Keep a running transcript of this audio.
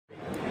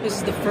This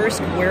is the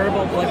first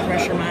wearable blood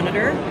pressure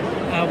monitor.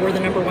 We're the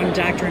 #1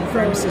 doctor and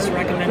pharmacist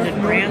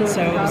recommended brand,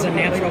 so it was a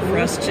natural for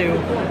us to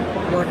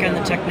work on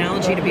the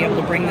technology to be able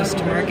to bring this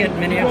to market,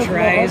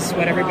 miniaturize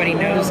what everybody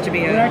knows to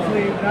be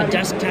a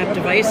desktop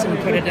device and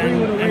put it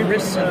on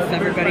wrists of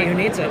everybody who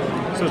needs it.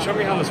 So show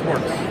me how this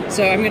works.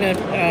 So I'm going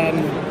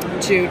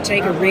to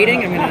take a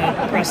reading. I'm going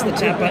to press the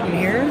top button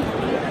here.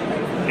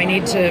 I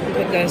need to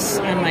put this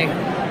on my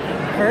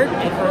heart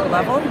at heart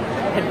level.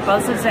 It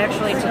buzzes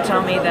actually to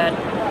tell me that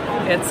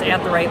it's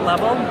at the right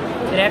level.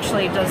 It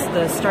actually does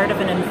the start of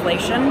an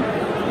inflation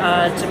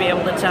to be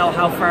able to tell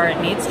how far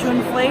it needs to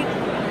inflate,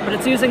 but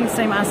it's using the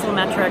same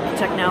oscillometric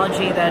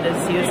technology that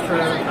is used for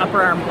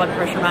upper arm blood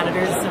pressure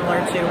monitors, similar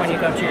to when you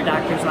go to your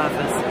doctor's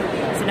office.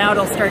 So now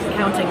it'll start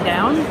counting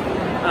down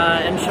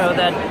and show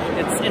that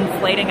it's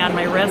inflating on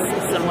my wrist,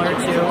 similar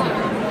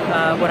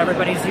to what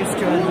everybody's used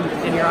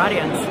to in your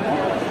audience.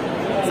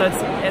 So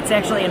it's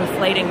actually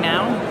inflating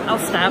now. I'll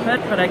stop it,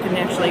 but I can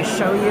actually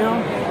show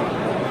you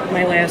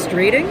my last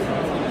reading,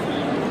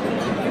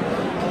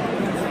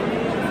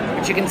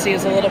 which you can see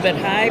is a little bit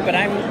high, but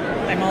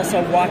I'm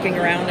also walking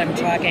around, I'm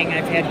talking,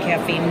 I've had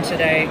caffeine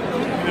today.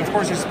 And of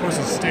course you're supposed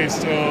to stay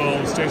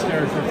still,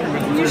 stationary for a few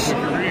minutes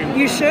before you read.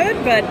 You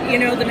should, but you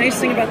know, the nice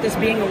thing about this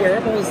being a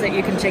wearable is that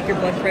you can take your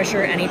blood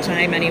pressure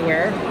anytime,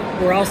 anywhere.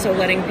 We're also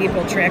letting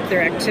people track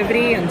their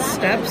activity and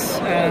steps,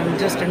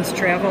 distance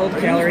traveled,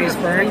 calories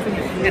burned,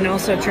 and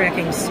also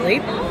tracking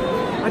sleep.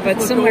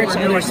 But similar to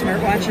other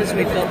smartwatches,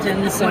 we built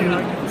in some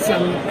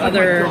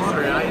other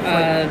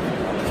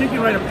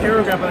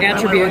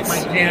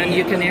attributes, and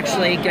you can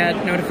actually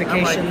get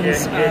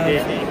notifications of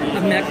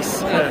a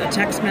mix, a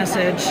text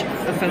message,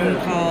 a phone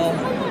call,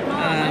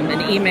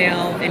 an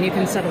email, and you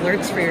can set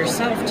alerts for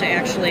yourself to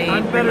actually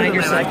remind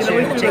yourself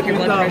to take your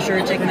blood pressure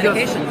or take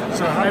medication.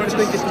 So how much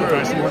is this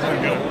device and where can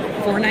I get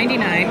it?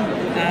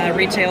 $4.99.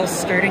 Retails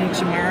starting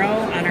tomorrow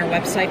on our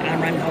website,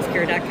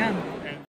 omronheartguide.com.